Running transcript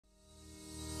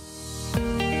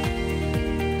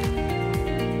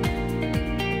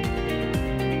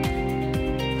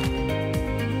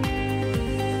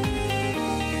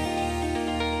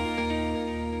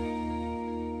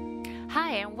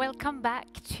Welcome back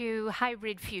to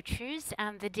Hybrid Futures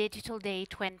and the Digital Day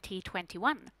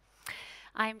 2021.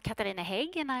 I'm Katarina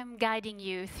Hägg and I'm guiding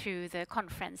you through the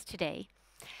conference today.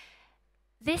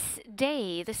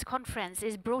 This conference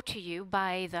is brought to you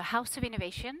by the House of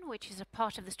Innovation, which is a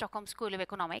part of the Stockholm School of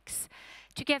Economics,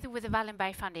 together with the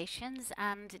Wallenberg Foundations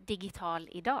and Digital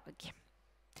Idag.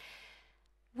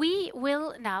 We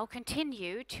will now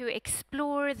continue to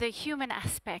explore the human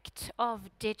aspect of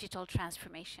digital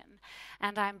transformation.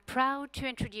 And I'm proud to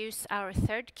introduce our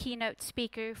third keynote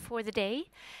speaker for the day,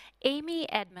 Amy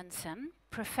Edmondson,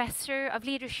 Professor of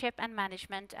Leadership and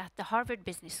Management at the Harvard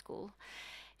Business School.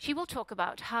 She will talk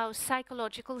about how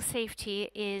psychological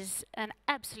safety is an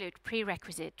absolute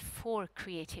prerequisite for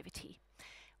creativity.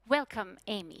 Welcome,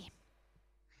 Amy.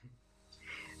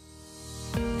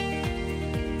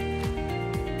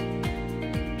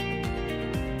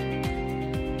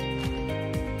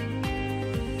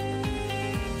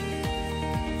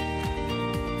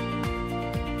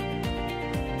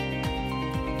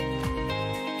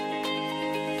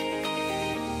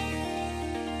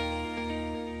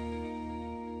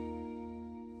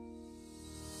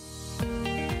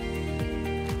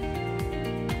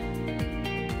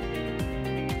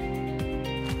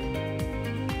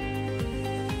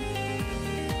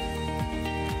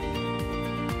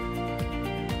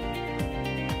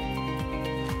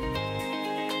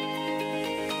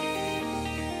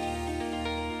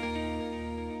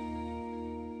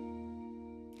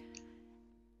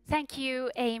 Thank you,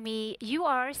 Amy. You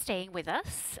are staying with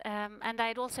us. And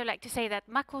I'd also like to say that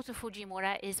Makoto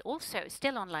Fujimura is also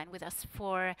still online with us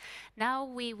for now.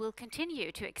 We will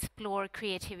continue to explore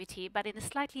creativity, but in a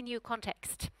slightly new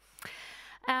context.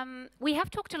 We have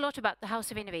talked a lot about the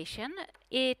House of Innovation.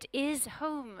 It is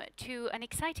home to an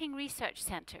exciting research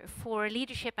center for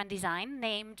leadership and design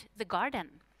named The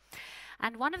Garden.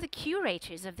 And one of the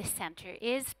curators of this center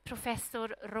is Professor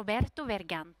Roberto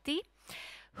Verganti,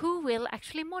 who will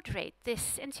actually moderate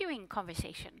this ensuing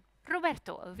conversation.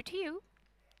 Roberto, over to you.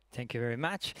 Thank you very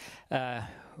much.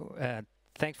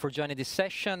 Thanks for joining this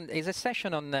session. It's a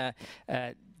session on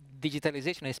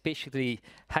digitalization, especially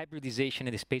hybridization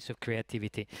in the space of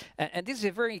creativity. And this is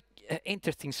a very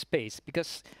interesting space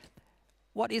because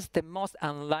what is the most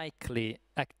unlikely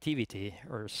activity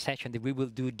or session that we will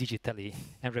do digitally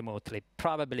and remotely?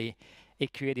 Probably a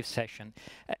creative session.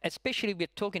 Especially we're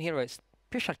talking here about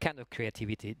special kind of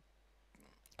creativity.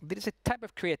 There is a type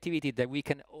of creativity that we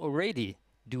can already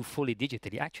do fully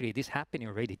digitally. Actually, it is happening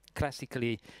already,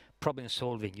 classically problem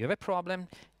solving. You have a problem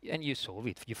and you solve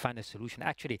it. You find a solution.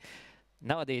 Actually,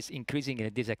 nowadays, increasingly,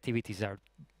 these activities are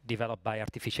developed by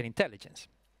artificial intelligence.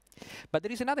 But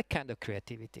there is another kind of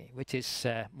creativity, which is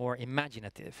more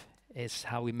imaginative. Is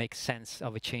how we make sense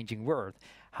of a changing world,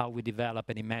 how we develop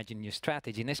and imagine new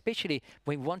strategy, and especially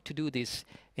when we want to do this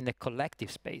in a collective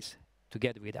space,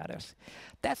 together with others.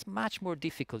 That's much more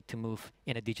difficult to move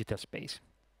in a digital space.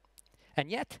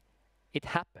 And yet, it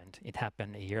happened. It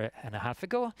happened a year and a half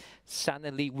ago.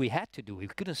 Suddenly, we had to do it. We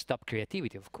couldn't stop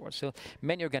creativity, of course. So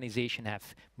many organizations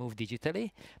have moved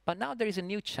digitally. But now there is a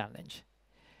new challenge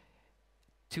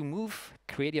to move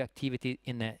creative activity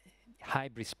in a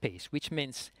hybrid space, which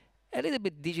means a little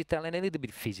bit digital and a little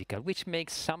bit physical, which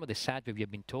makes some of the side that we have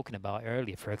been talking about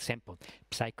earlier, for example,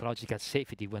 psychological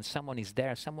safety, when someone is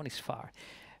there, someone is far.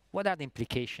 What are the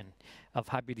implications of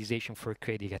hybridization for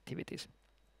creative activities?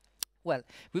 Well,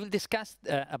 we will discuss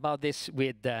about this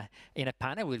with in a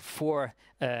panel with four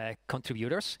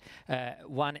contributors.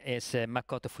 One is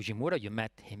Makoto Fujimura. You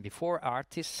met him before,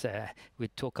 artist. We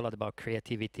talk a lot about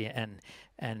creativity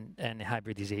and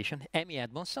hybridization. Amy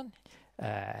Edmondson,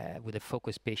 with a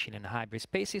focus patient in hybrid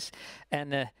spaces,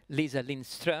 and Lisa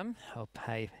Lindström, hope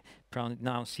I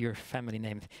pronounce your family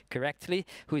name correctly,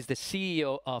 who is the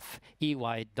CEO of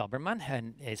EY Doberman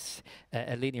and is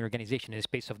a leading organization in the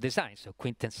space of design, so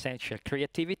quintessential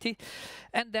creativity.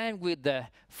 And then with the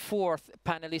fourth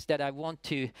panelist that I want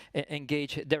to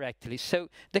engage directly. So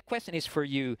the question is for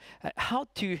you, how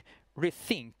to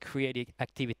rethink creative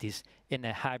activities in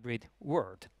a hybrid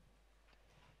world?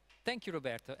 Thank you,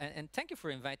 Roberto, and thank you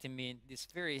for inviting me in this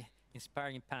very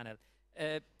inspiring panel.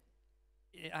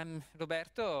 I'm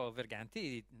Roberto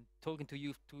Verganti, talking to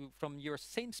you from your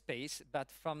same space, but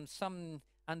from some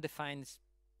undefined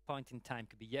point in time.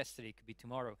 Could be yesterday, could be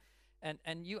tomorrow.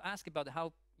 And you ask about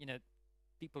how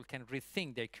people can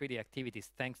rethink their creative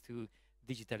activities thanks to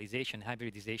digitalization,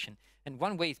 hybridization. And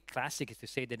one way classic is to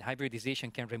say that hybridization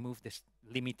can remove this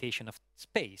limitation of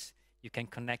space. You can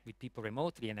connect with people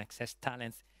remotely and access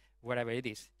talents wherever it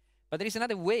is. But there is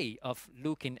another way of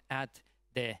looking at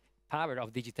the power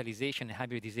of digitalization and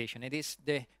hybridization. It is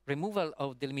the removal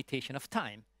of the limitation of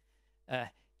time.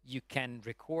 you can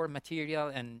record material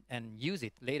and use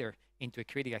it later into a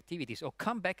creative activities, or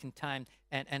come back in time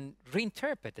and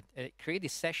reinterpret a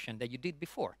creative session that you did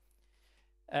before.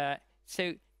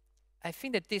 So I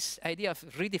think that this idea of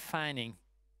redefining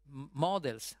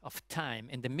models of time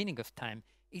and the meaning of time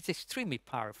is extremely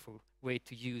powerful way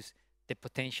to use the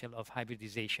potential of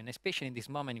hybridization, especially in this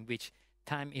moment in which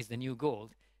time is the new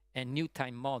gold and new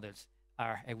time models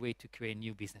are a way to create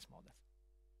new business models.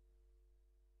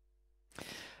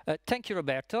 Thank you,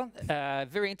 Roberto.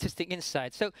 Very interesting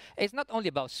insight. So it's not only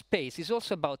about space, it's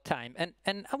also about time.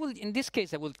 And I will, in this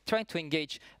case, I will try to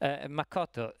engage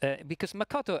Makoto, because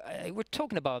Makoto, we're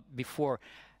talking about before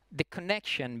the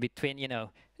connection between, you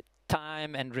know,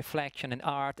 time and reflection and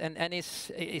art, and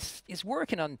is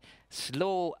working on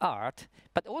slow art,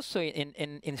 but also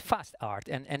in fast art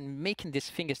and making this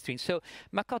finger string. So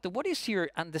Makoto, what is your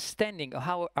understanding of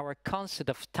how our concept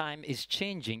of time is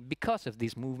changing because of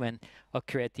this movement of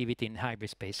creativity in hybrid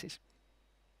spaces?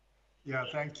 Yeah,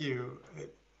 thank you.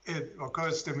 It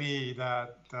occurs to me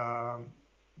that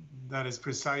that is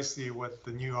precisely what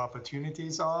the new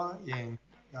opportunities are in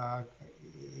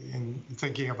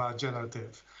thinking about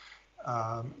generative.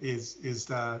 Is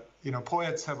that, you know,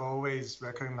 poets have always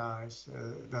recognized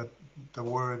that the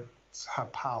words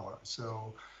have power.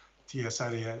 So T.S.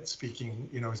 Eliot speaking,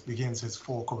 you know, begins his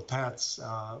four quartets,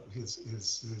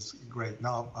 his great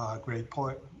final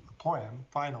poem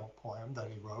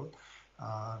that he wrote,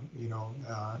 you know,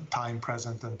 time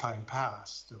present and time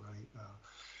past, right?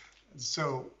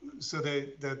 So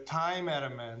the time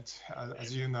element,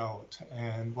 as you note,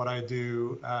 and what I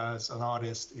do as an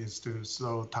artist is to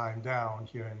slow time down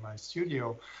here in my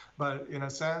studio. But in a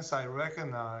sense, I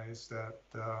recognize that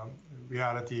the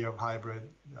reality of hybrid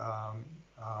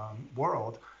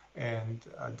world and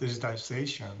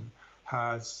digitization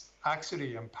has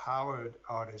actually empowered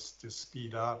artists to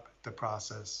speed up the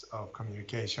process of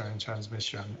communication and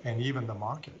transmission, and even the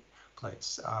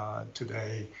marketplace.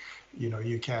 Today, you know,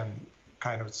 you can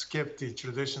kind of skip the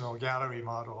traditional gallery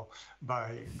model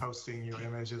by posting your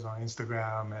images on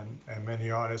Instagram, and many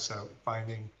artists are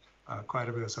finding quite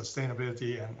a bit of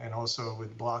sustainability, and also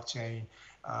with blockchain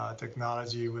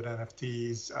technology, with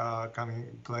NFTs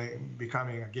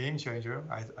becoming a game changer,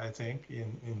 I think,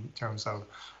 in terms of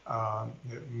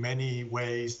many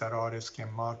ways that artists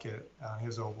can market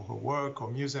his or her work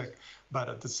or music. But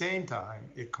at the same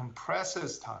time, it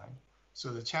compresses time. So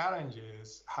the challenge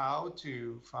is how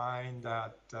to find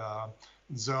that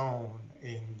zone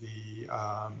in the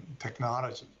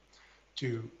technology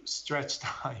to stretch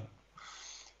time.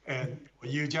 And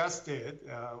what you just did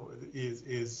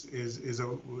is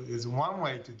one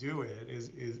way to do it,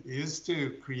 is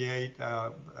to create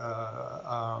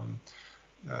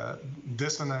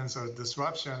dissonance or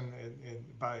disruption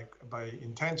by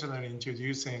intentionally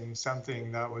introducing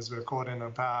something that was recorded in the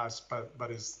past, but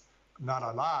is not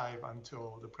alive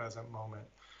until the present moment.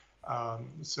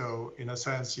 So in a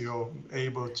sense, you're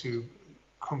able to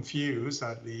confuse,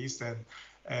 at least, and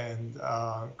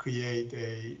create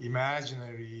a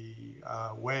imaginary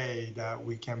way that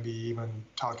we can be even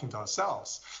talking to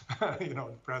ourselves, you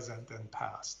know, present and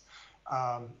past.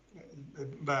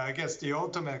 But I guess the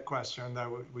ultimate question that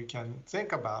we can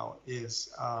think about is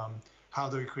how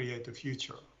do we create the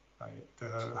future, right?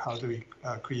 How do we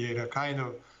create a kind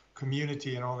of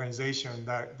community and organization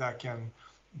that can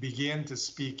begin to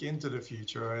speak into the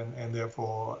future, and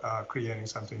therefore creating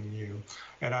something new.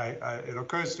 And it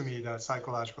occurs to me that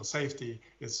psychological safety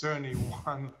is certainly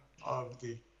one of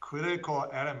the critical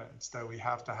elements that we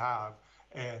have to have,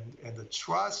 and the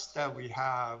trust that we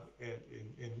have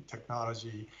in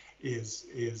technology is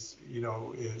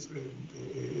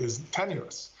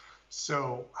tenuous.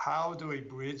 So how do we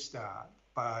bridge that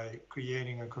by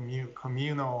creating a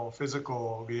communal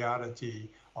physical reality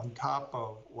on top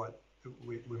of what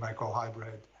we might call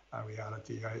hybrid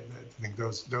reality? I think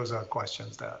those are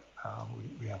questions that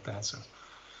we have to answer.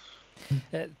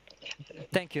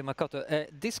 Thank you, Makoto.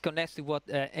 This connects to what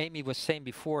Amy was saying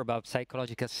before about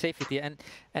psychological safety. And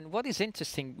what is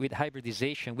interesting with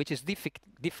hybridization, which is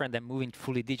different than moving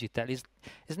fully digital, is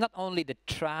not only the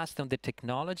trust on the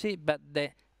technology, but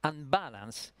the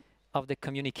unbalance of the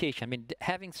communication. I mean,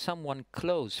 having someone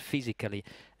close physically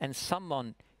and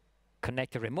someone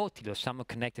connected remotely, or someone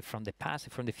connected from the past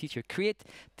and from the future, create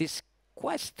this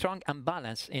quite strong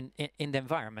imbalance in the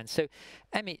environment. So,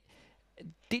 Amy,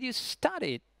 did you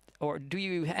study, or do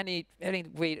you any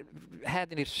way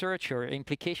had any research or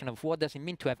implication of what does it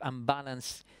mean to have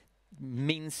unbalanced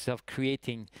means of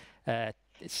creating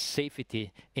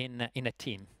safety in a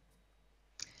team?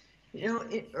 You know,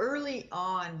 early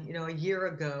on, you know, a year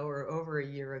ago or over a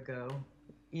year ago,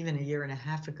 even a year and a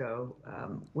half ago,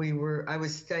 I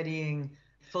was studying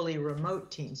fully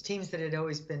remote teams that had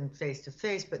always been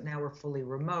face-to-face, but now were fully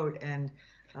remote. And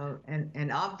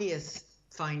an obvious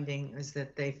finding is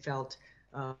that they felt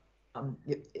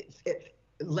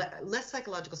less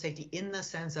psychological safety in the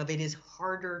sense of it is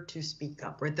harder to speak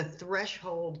up, right? The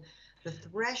threshold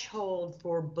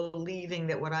for believing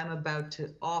that what I'm about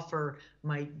to offer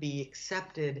might be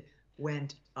accepted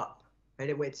went up, right?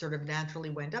 It sort of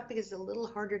naturally went up because it's a little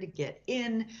harder to get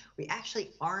in. We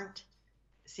actually aren't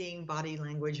seeing body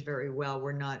language very well.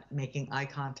 We're not making eye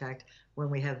contact.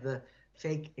 When we have the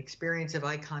fake experience of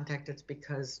eye contact, it's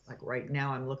because, like right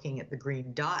now, I'm looking at the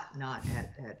green dot, not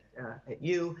at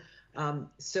you.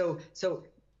 So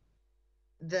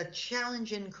the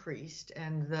challenge increased,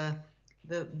 and the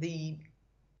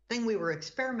thing we were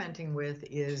experimenting with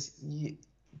is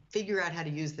figure out how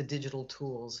to use the digital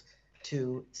tools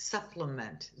to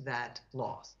supplement that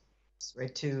loss,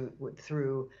 right?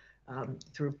 Through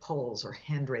polls or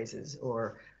hand raises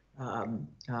or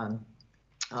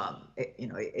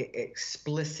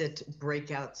explicit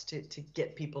breakouts to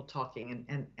get people talking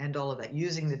and all of that,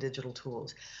 using the digital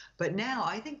tools. But now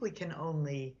I think we can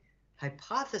only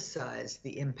hypothesize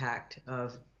the impact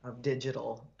of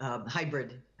digital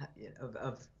hybrid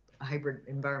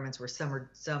environments where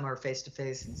some are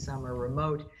face-to-face and some are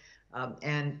remote.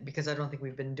 And because I don't think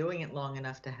we've been doing it long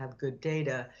enough to have good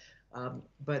data,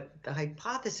 but the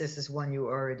hypothesis is one you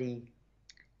already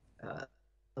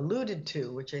alluded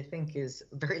to, which I think is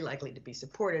very likely to be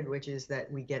supported, which is that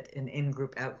we get an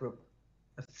in-group, out-group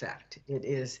effect. It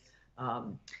is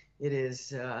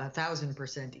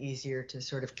 1,000% easier to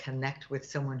sort of connect with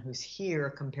someone who's here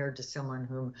compared to someone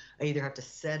whom I either have to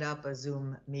set up a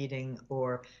Zoom meeting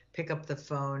or pick up the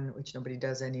phone, which nobody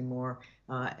does anymore,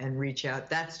 and reach out.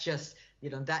 That's just,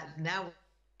 that now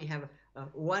we have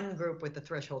one group with the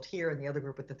threshold here and the other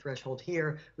group with the threshold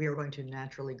here. We are going to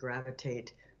naturally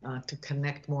gravitate to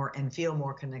connect more and feel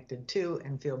more connected to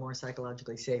and feel more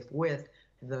psychologically safe with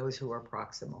those who are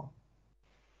proximal.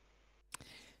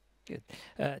 Good.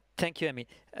 Thank you, Amy.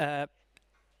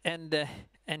 And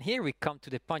here we come to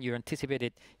the point you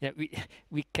anticipated.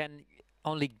 We can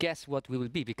only guess what we will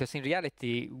be, because in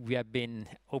reality we have been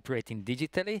operating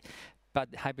digitally,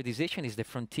 but hybridization is the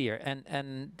frontier,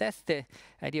 and that's the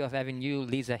idea of having you,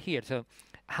 Lisa, here. So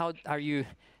how are you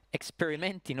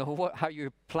experimenting, or how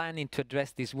you're planning to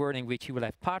address this world in which you will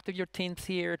have part of your teams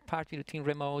here, part of your team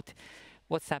remote?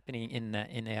 What's happening in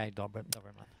AI Doberman?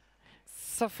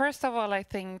 So first of all, I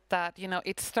think that,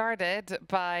 it started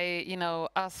by,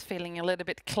 us feeling a little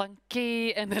bit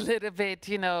clunky and a little bit,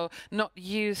 not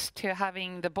used to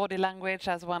having the body language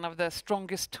as one of the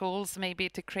strongest tools maybe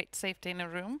to create safety in a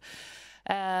room.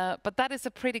 But that is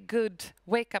a pretty good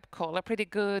wake-up call, a pretty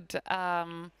good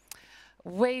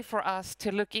way for us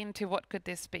to look into what could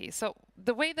this be. So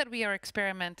the way that we are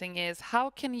experimenting is,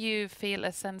 how can you feel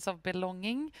a sense of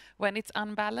belonging when it's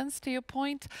unbalanced, to your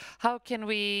point? How can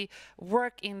we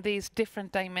work in these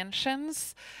different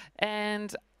dimensions?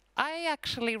 And I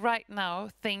actually right now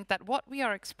think that what we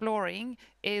are exploring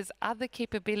is other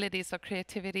capabilities of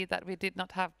creativity that we did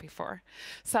not have before.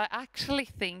 So I actually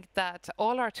think that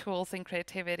all our tools in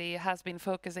creativity has been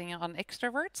focusing on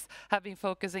extroverts, have been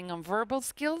focusing on verbal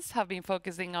skills, have been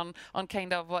focusing on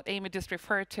kind of what Amy just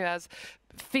referred to as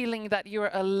feeling that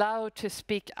you're allowed to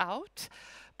speak out.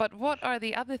 But what are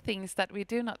the other things that we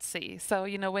do not see? So,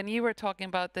 when you were talking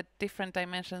about the different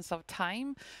dimensions of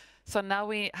time, so now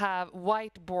we have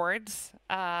whiteboards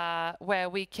where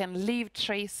we can leave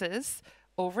traces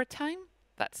over time.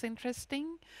 That's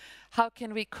interesting. How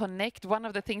can we connect? One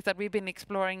of the things that we've been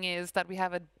exploring is that we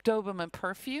have a Doberman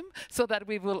perfume, so that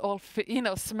we will all,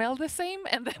 smell the same,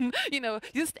 and then,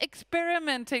 just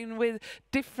experimenting with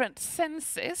different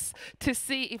senses to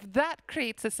see if that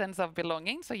creates a sense of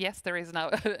belonging. So yes, there is now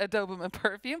a Doberman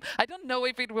perfume. I don't know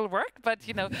if it will work, but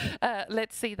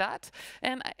let's see that.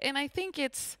 And I think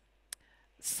it's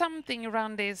something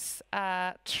around this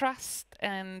trust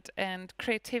and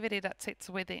creativity that sits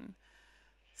within.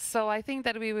 So I think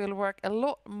that we will work a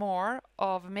lot more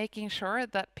of making sure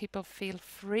that people feel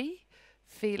free,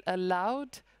 feel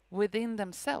allowed within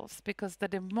themselves, because the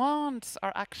demands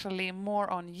are actually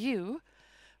more on you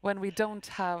when we don't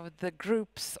have the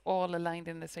groups all aligned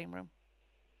in the same room.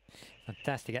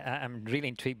 Fantastic. I'm really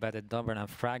intrigued by the Doberman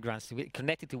fragrance.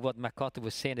 Connected to what Makoto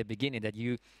was saying at the beginning, that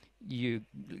you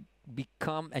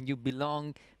become and you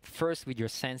belong first with your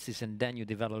senses, and then you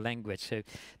develop language. So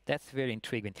that's very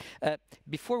intriguing.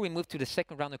 Before we move to the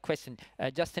second round of questions,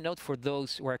 just a note for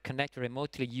those who are connected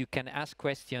remotely: you can ask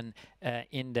questions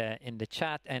in the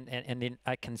chat, and then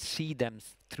I can see them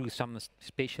through some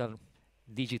special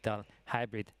digital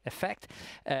hybrid effect,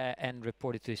 and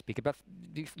report it to the speaker. But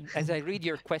as I read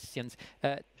your questions,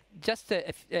 just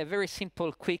a very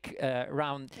simple, quick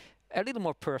round, a little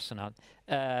more personal,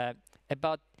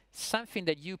 about something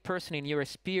that you personally, in your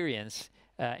experience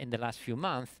in the last few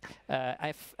months,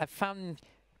 I've found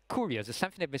curious,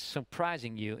 something that was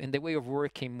surprising you in the way of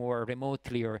working more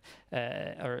remotely or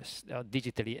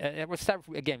digitally. I will start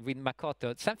again with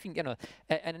Makoto. Something, you know,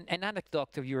 an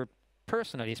anecdote of your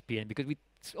personal experience, because we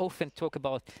often talk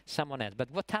about someone else.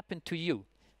 But what happened to you?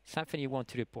 Something you want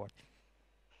to report?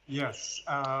 Yes,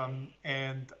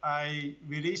 and I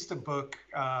released a book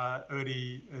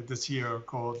early this year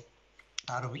called,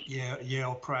 out of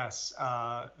Yale Press,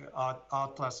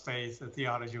 Art Plus Faith, the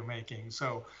Theology of Making.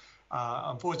 So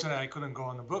unfortunately, I couldn't go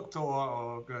on the book tour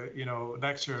or, you know,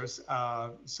 lectures.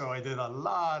 So I did a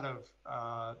lot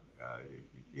of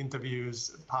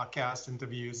interviews, podcast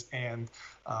interviews, and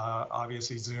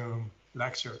obviously Zoom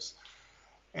lectures.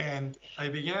 And I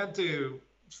began to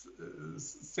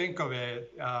think of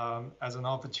it as an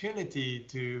opportunity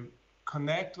to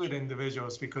connect with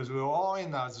individuals, because we're all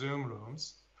in our Zoom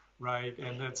rooms, right?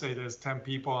 And let's say there's 10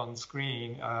 people on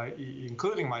screen,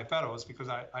 including my fellows, because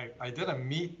I didn't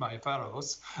meet my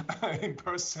fellows in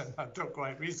person until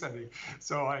quite recently.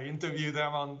 So I interviewed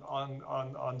them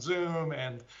on Zoom,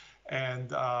 and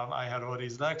I had all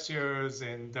these lectures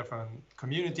in different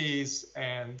communities.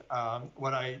 And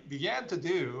what I began to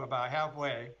do about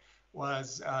halfway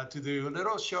was to do a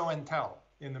little show and tell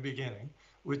in the beginning,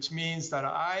 which means that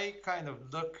I kind of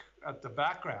look at the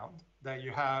background that you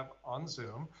have on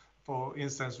Zoom. For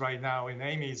instance, right now in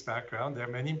Amy's background, there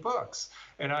are many books.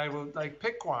 And I will like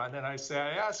pick one and I say,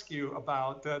 I ask you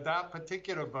about that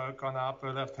particular book on the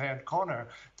upper left-hand corner.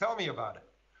 Tell me about it.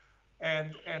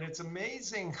 And it's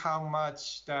amazing how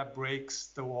much that breaks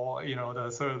the wall, you know,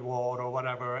 the third wall or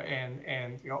whatever,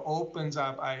 and you know, opens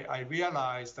up. I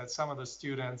realized that some of the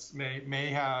students may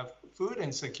have food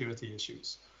insecurity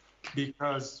issues,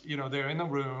 because you know they're in a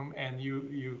room and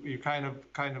you kind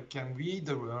of can read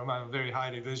the room. I'm very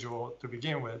highly visual to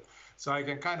begin with, so I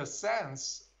can kind of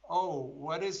sense, oh,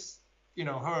 what is, you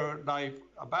know, her life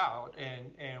about,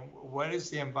 and what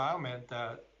is the environment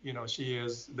that, you know, she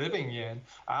is living in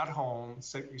at home,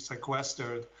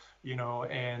 sequestered, you know,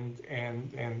 and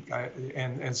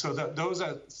so those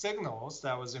are signals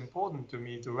that was important to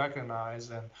me to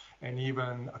recognize and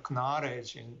even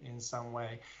acknowledge in some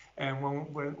way. And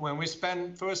when we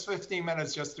spend first 15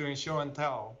 minutes just doing show and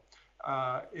tell,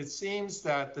 it seems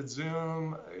that the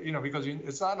Zoom, you know, because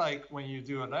it's not like when you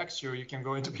do a lecture, you can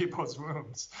go into people's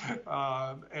rooms.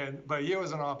 But here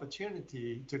was an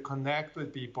opportunity to connect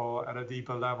with people at a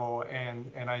deeper level.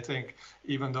 And I think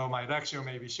even though my lecture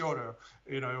may be shorter,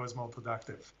 you know, it was more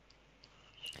productive.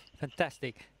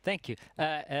 Fantastic. Thank you.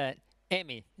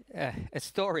 Amy, a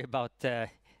story about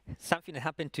something that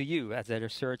happened to you as a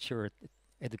researcher or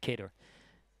educator.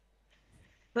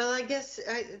 Well, I guess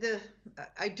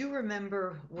I do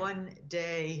remember one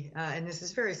day, and this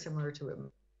is very similar to what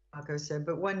Marco said,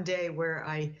 but one day where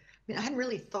I hadn't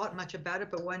really thought much about it,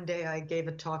 but one day I gave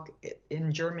a talk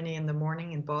in Germany in the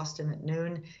morning, in Boston at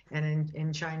noon, and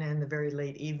in China in the very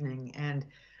late evening. And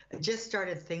I just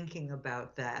started thinking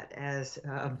about that as,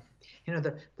 you know,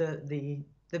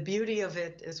 the beauty of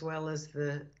it as well as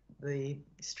the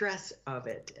stress of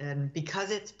it. And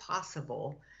because it's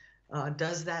possible,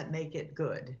 does that make it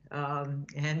good?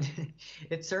 And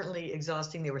it's certainly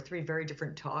exhausting. There were 3 very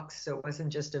different talks, so it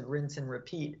wasn't just a rinse and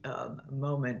repeat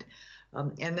moment.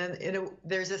 And then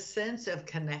there's a sense of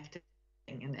connecting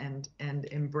and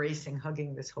embracing,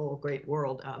 hugging this whole great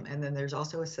world. And then there's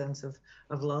also a sense of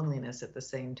loneliness at the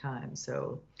same time.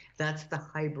 So that's the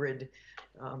hybrid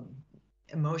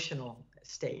emotional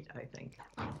state, I think.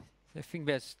 I think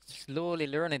we're slowly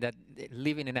learning that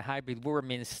living in a hybrid world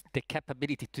means the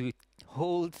capability to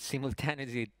hold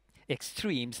simultaneously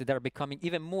extremes that are becoming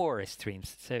even more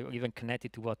extremes. So even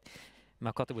connected to what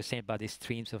Makoto was saying about the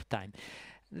streams of time.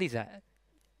 Lisa,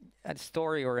 a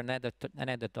story or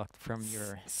anecdote from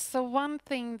your... So one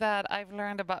thing that I've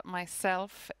learned about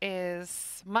myself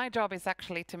is my job is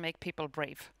actually to make people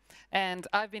brave. And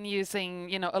I've been using,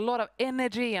 you know, a lot of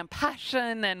energy and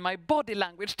passion and my body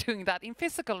language doing that in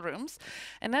physical rooms.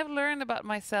 And I've learned about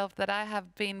myself that I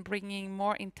have been bringing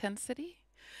more intensity,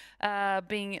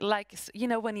 being like, you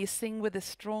know, when you sing with a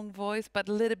strong voice, but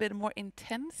a little bit more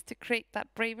intense to create that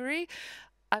bravery.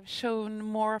 I've shown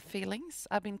more feelings.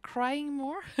 I've been crying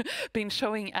more, been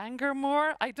showing anger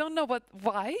more. I don't know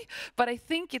why, but I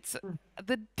think it's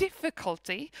the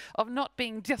difficulty of not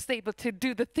being just able to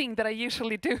do the thing that I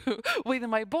usually do with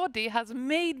my body has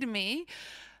made me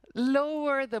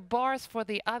lower the bars for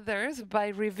the others by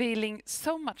revealing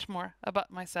so much more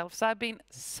about myself. So I've been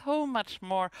so much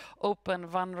more open,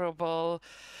 vulnerable,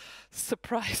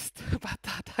 surprised about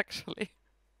that, actually.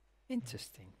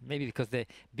 Interesting. Maybe because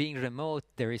being remote,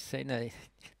 there is a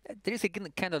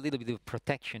kind of little bit of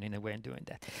protection in a way in doing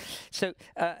that. So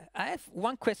I have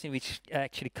one question which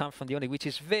actually comes from the audience, which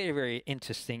is very, very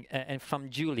interesting, and from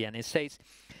Julian. It says,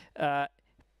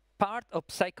 part of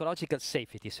psychological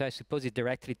safety, so I suppose it's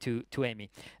directly to Amy,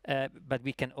 but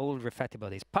we can all reflect about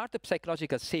this. Part of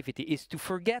psychological safety is to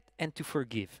forget and to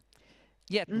forgive.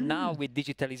 Yet now with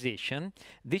digitalization,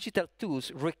 digital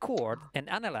tools record and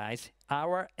analyze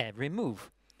our every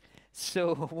move.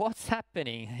 So what's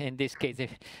happening in this case?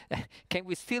 Can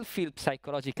we still feel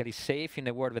psychologically safe in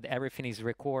a world where everything is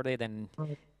recorded? And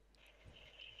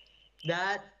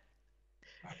that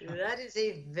is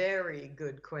a very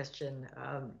good question.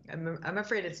 I'm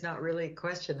afraid it's not really a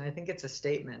question. I think it's a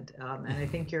statement, and I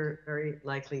think you're very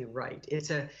likely right.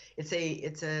 It's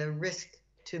a risk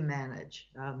to manage,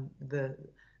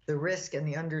 the risk and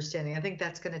the understanding. I think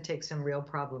that's going to take some real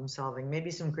problem solving,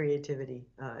 maybe some creativity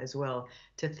as well,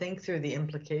 to think through the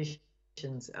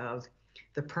implications of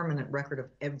the permanent record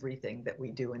of everything that we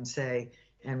do and say,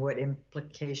 and what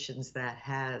implications that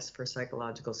has for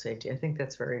psychological safety. I think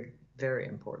that's very, very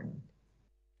important.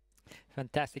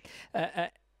 Fantastic.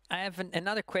 I have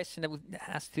another question that would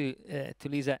ask to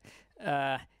Lisa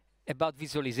about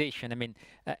visualization. I mean,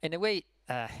 in a way,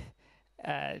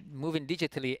 moving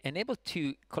digitally and able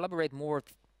to collaborate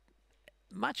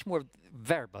much more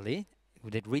verbally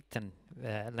with the written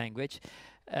language.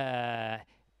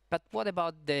 But what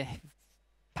about the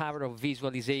power of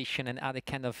visualization and other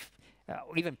kind of,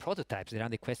 or even prototypes? There are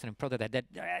the question of prototypes that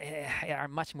are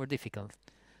much more difficult.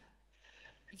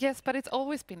 Yes, but it's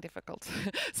always been difficult.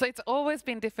 So it's always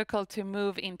been difficult to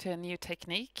move into a new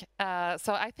technique.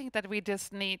 So I think that we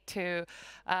just need to,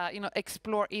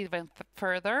 explore even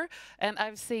further. And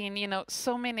I've seen,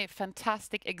 so many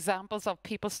fantastic examples of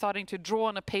people starting to draw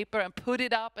on a paper and put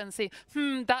it up and say,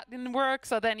 that didn't work.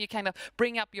 So then you kind of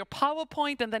bring up your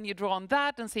PowerPoint and then you draw on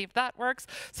that and see if that works.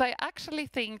 So I actually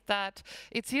think that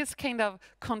it's just kind of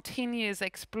continuous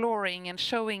exploring and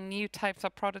showing new types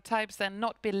of prototypes and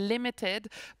not be limited,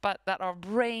 but that our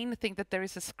brain think that there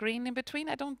is a screen in between.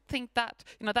 I don't think that,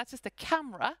 that's just a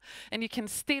camera, and you can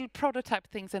still prototype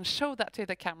things and show that to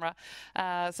the camera.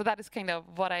 So that is kind of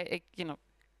what I,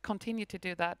 continue to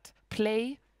do that.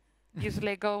 Play, use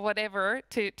Lego, whatever,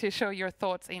 to show your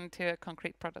thoughts into a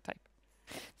concrete prototype.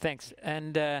 Thanks.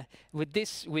 And with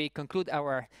this, we conclude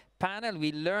our panel.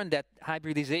 We learned that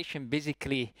hybridization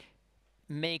basically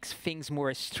makes things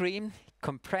more extreme,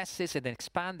 compresses and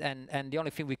expand, and the only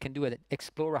thing we can do is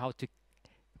explore how to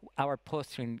our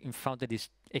posture in front of this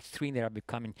extreme that are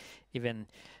becoming even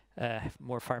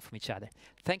more far from each other.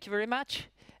 Thank you very much,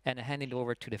 and I hand it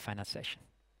over to the final session.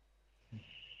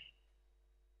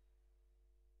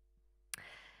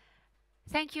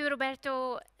 Thank you,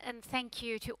 Roberto, and thank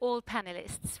you to all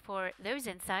panelists for those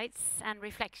insights and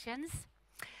reflections.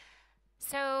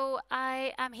 So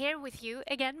I am here with you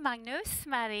again, Magnus,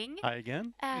 Mähring. Hi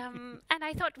again. And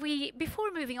I thought before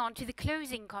moving on to the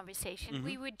closing conversation,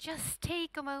 we would just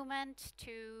take a moment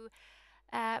to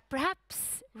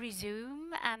perhaps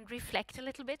resume and reflect a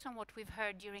little bit on what we've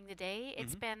heard during the day.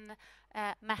 It's been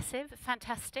massive,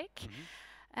 fantastic.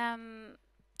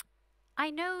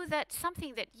 I know that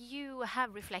something that you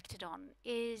have reflected on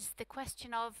is the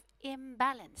question of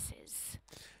imbalances.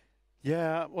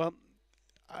 Yeah, well,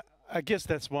 I guess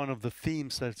that's one of the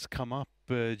themes that's come up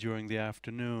during the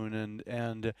afternoon,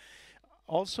 and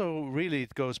also really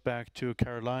it goes back to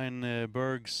Caroline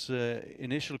Berg's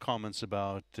initial comments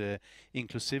about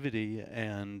inclusivity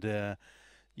and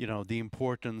the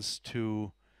importance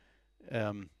to,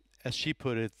 as she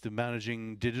put it, the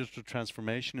managing digital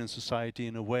transformation in society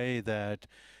in a way that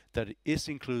is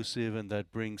inclusive and that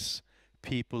brings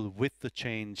people with the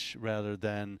change rather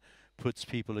than puts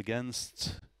people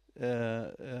against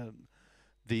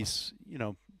these,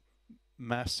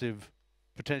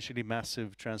 potentially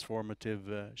massive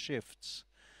transformative shifts.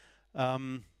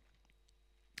 So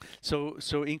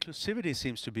inclusivity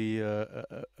seems to be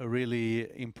a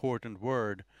really important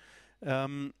word.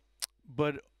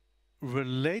 But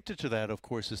related to that, of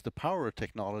course, is the power of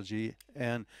technology,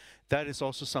 and that is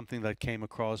also something that came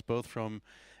across both from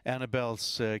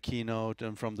Annabelle's keynote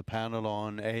and from the panel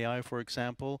on AI, for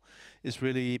example, is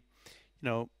really,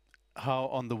 how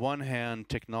on the one hand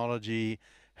technology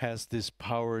has this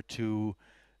power to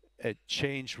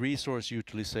change resource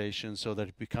utilization so that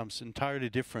it becomes entirely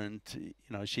different. You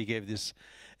know, she gave these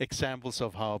examples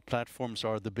of how platforms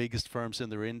are the biggest firms in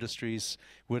their industries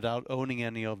without owning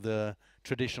any of the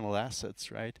traditional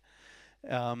assets, right?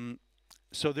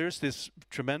 So there's this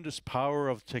tremendous power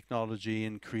of technology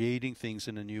in creating things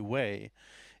in a new way.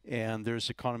 And there's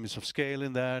economies of scale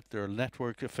in that. There are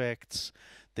network effects.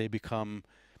 They become,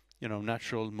 you know,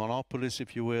 natural monopolies,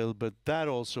 if you will. But that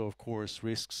also, of course,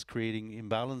 risks creating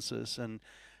imbalances. And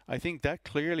I think that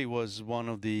clearly was one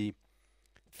of the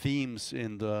themes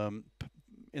in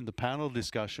the panel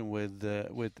discussion with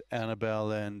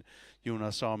Annabelle and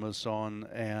Jonas Samuelsson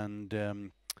and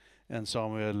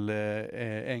Samuel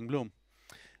Engblom.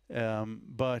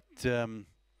 But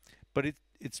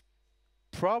it's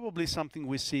probably something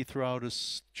we see throughout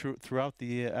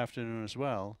the afternoon as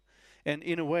well. And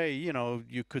in a way, you know,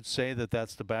 you could say that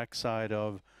that's the backside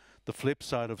of the flip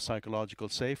side of psychological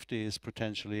safety is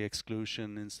potentially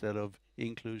exclusion instead of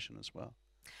inclusion as well.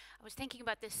 I was thinking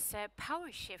about this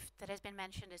power shift that has been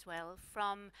mentioned as well,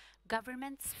 from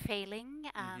governments failing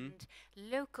and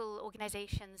local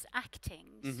organizations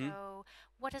acting. So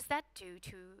what does that do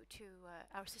to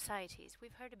our societies?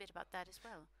 We've heard a bit about that as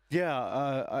well.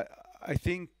 Yeah, I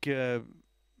think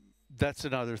that's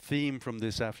another theme from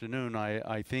this afternoon.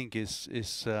 I think is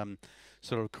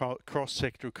sort of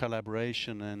cross-sector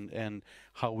collaboration and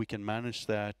how we can manage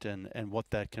that and what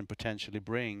that can potentially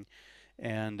bring.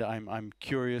 And I'm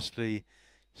curiously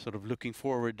sort of looking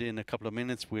forward. In a couple of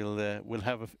minutes we'll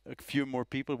have a few more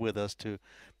people with us to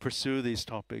pursue these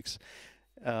topics.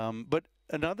 But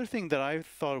another thing that I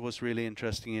thought was really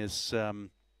interesting is,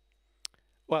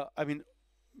 well, I mean,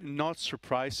 not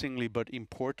surprisingly, but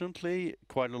importantly,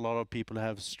 quite a lot of people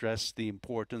have stressed the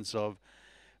importance of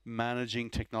managing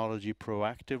technology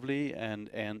proactively and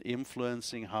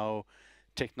influencing how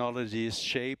technology is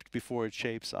shaped before it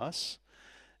shapes us.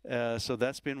 So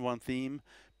that's been one theme.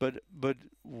 But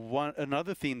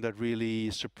another theme that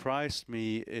really surprised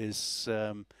me is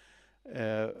Makoto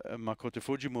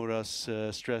Fujimura's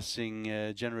stressing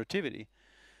generativity,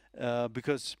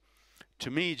 because to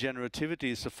me,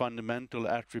 generativity is a fundamental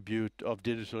attribute of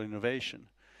digital innovation.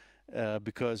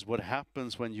 Because what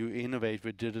happens when you innovate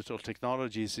with digital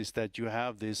technologies is that you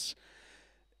have this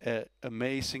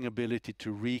amazing ability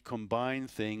to recombine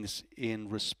things in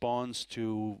response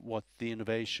to what the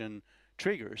innovation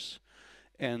triggers.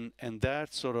 And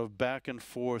that sort of back and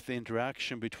forth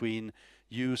interaction between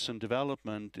use and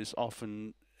development is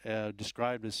often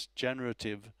described as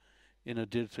generative in a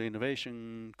digital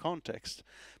innovation context.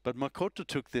 But Makoto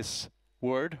took this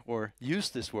word, or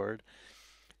used this word,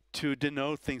 to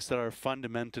denote things that are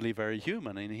fundamentally very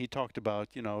human. And he talked about,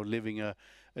 you know, living a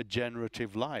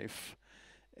generative life,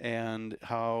 and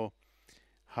how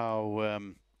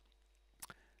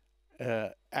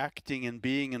acting and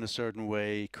being in a certain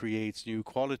way creates new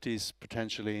qualities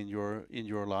potentially in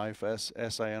your life.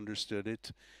 As I understood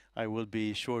it, I will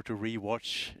be sure to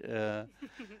rewatch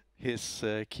his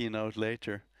keynote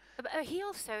later. He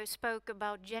also spoke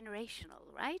about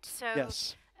generational, right? So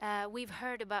yes. We've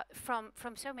heard about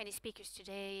from so many speakers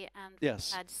today, and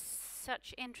yes. we've had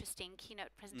such interesting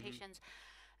keynote presentations.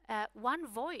 One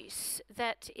voice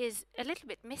that is a little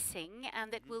bit missing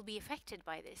and that will be affected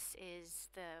by this is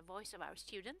the voice of our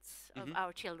students, of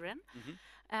our children.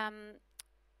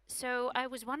 So I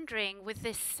was wondering, with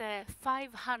this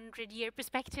 500-year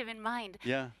perspective in mind,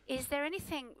 is there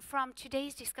anything from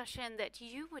today's discussion that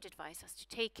you would advise us to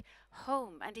take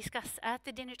home and discuss at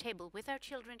the dinner table with our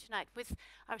children tonight, with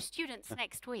our students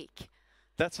next week?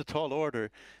 That's a tall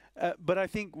order. But I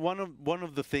think one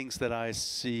of the things that I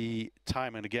see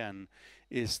time and again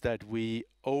is that we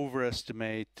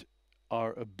overestimate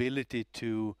our ability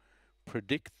to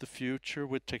predict the future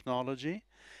with technology,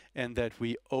 and that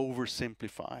we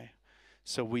oversimplify.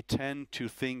 So we tend to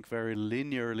think very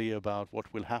linearly about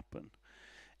what will happen.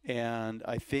 And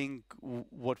I think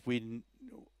we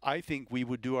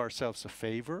would do ourselves a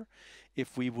favor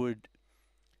if we would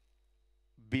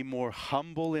be more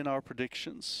humble in our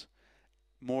predictions,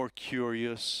 more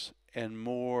curious, and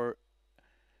more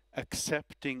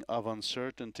accepting of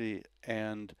uncertainty,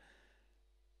 and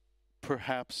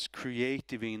perhaps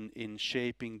creative in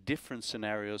shaping different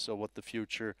scenarios of what the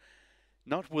future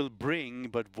not will bring,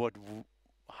 but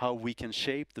how we can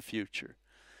shape the future.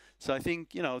 So I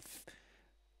think, you know,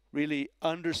 really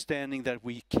understanding that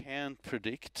we can't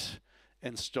predict,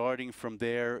 and starting from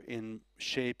there in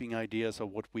shaping ideas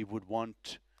of what we would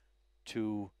want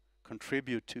to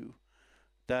contribute to.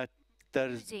 That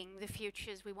is the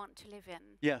futures we want to live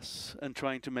in. Yes, and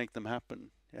trying to make them happen.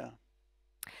 Yeah.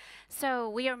 So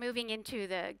we are moving into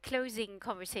the closing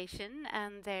conversation,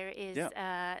 and there is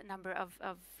a number of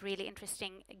really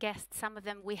interesting guests. Some of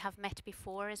them we have met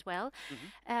before as well.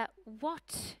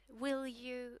 What would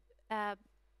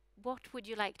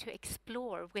you like to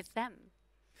explore with them?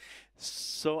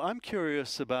 So I'm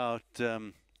curious about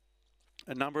a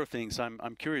number of things.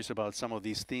 I'm curious about some of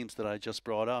these themes that I just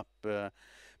brought up, but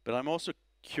I'm also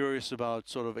curious about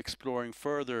sort of exploring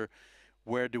further,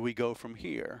 where do we go from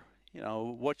here? You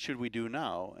know, what should we do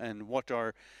now, and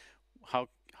how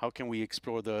can we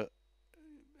explore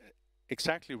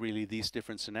exactly really these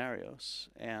different scenarios?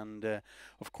 And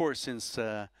of course, since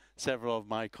several of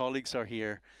my colleagues are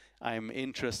here, I'm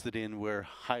interested in where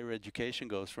higher education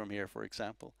goes from here, for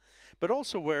example, but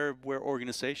also where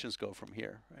organizations go from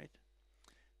here, right?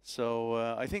 So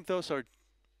I think those are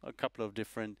a couple of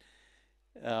different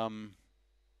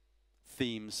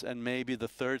themes, and maybe the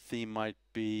third theme might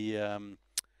be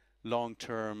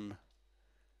long-term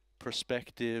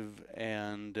perspective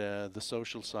and the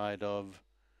social side of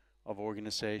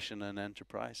organization and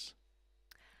enterprise.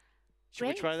 Should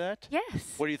we try that?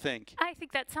 Yes. What do you think? I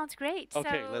think that sounds great.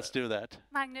 Okay, so let's do that.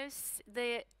 Magnus,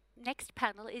 the next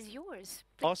panel is yours.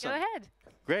 Please awesome. go ahead.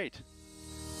 Great.